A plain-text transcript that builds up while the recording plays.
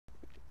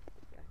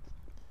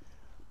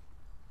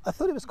I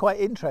thought it was quite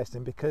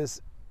interesting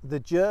because the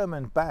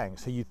German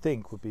banks, who you'd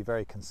think would be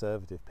very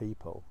conservative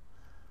people,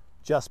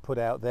 just put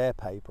out their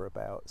paper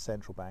about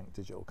central bank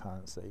digital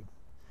currency,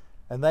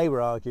 and they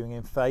were arguing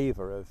in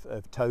favour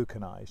of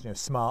tokenised,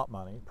 smart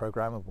money,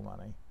 programmable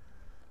money,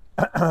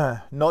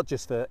 not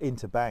just for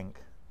interbank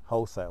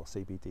wholesale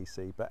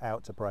CBDC, but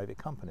out to private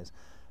companies.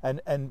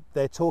 And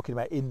they're talking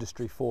about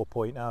Industry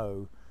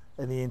 4.0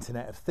 and the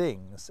Internet of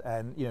Things,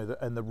 and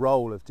and the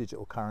role of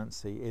digital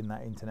currency in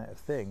that Internet of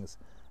Things.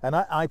 And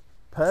I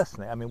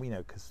personally,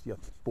 because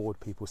bored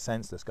people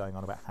senseless going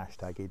on about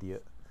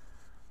 #idiot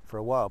for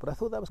a while, but I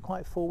thought that was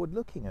quite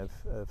forward-looking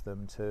of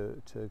them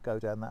to go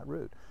down that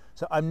route.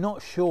 So I'm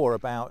not sure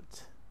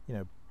about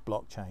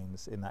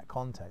blockchains in that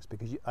context,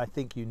 because I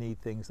think you need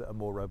things that are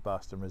more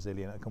robust and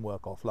resilient and can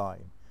work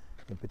offline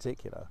in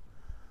particular.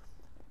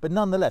 But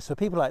nonetheless, for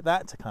people like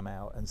that to come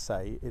out and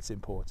say it's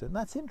important,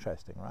 that's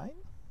interesting, right?